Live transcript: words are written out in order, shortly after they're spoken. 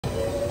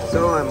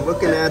So I'm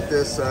looking at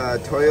this Honda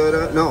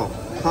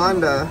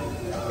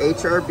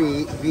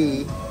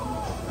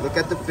HRV. Look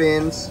at the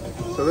fins.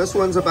 So this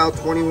one's about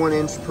 21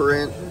 fins per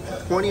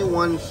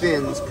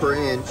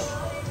inch.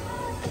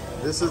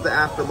 This is the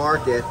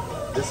aftermarket.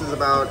 This is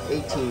about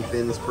 18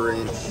 fins per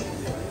inch.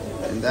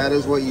 And that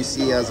is what you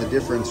see as a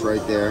difference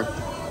right there.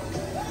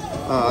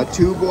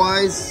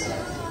 Tube-wise,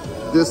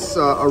 this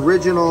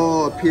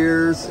original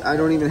appears, I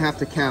don't even have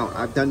to count.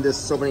 I've done this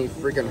so many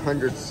freaking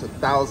hundreds of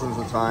thousands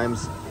of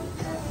times.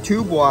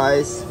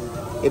 Tube-wise,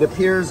 it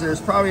appears there's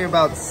probably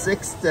about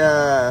 6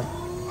 to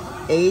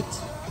 8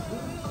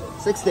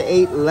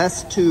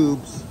 less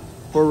tubes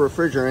for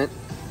refrigerant.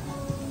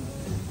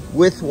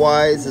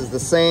 Width-wise is the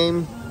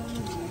same.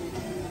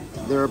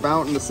 They're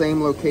about in the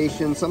same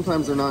location.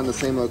 Sometimes they're not in the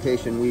same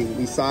location.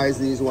 We size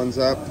these ones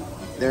up.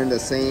 They're in the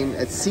same,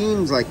 it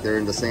seems like they're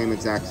in the same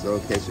exact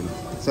location.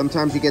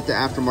 Sometimes you get the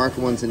aftermarket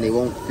ones and they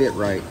won't fit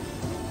right.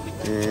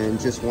 And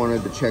just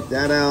wanted to check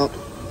that out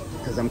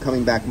because I'm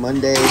coming back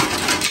Monday.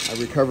 I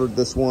recovered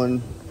this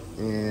one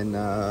and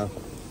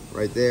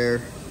right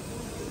there.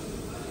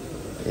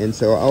 And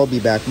so I'll be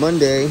back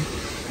Monday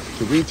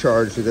to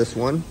recharge this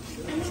one.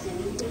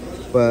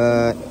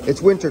 But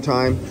it's winter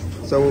time,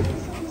 so,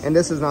 and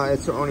this is not,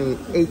 it's only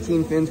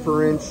 18 fins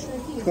per inch,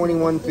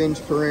 21 fins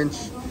per inch.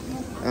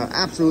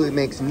 Absolutely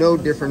makes no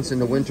difference in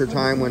the winter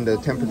time when the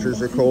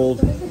temperatures are cold.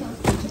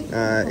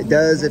 It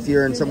does if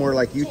you're in somewhere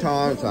like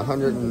Utah, it's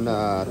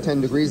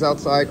 110 degrees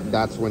outside,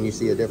 that's when you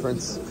see a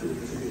difference.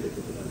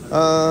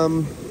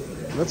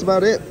 That's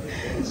about it.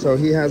 So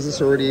he has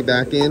this already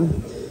back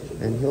in,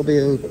 and he'll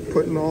be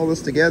putting all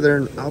this together,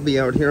 and I'll be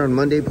out here on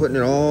Monday putting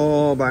it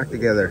all back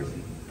together.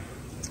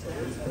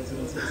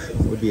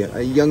 Would be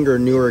a younger,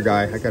 newer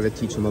guy. I got to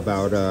teach him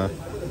about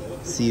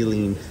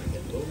sealing,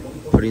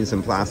 putting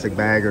some plastic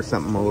bag or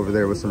something over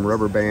there with some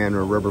rubber band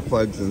or rubber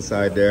plugs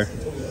inside there.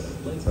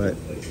 But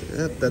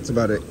that's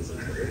about it.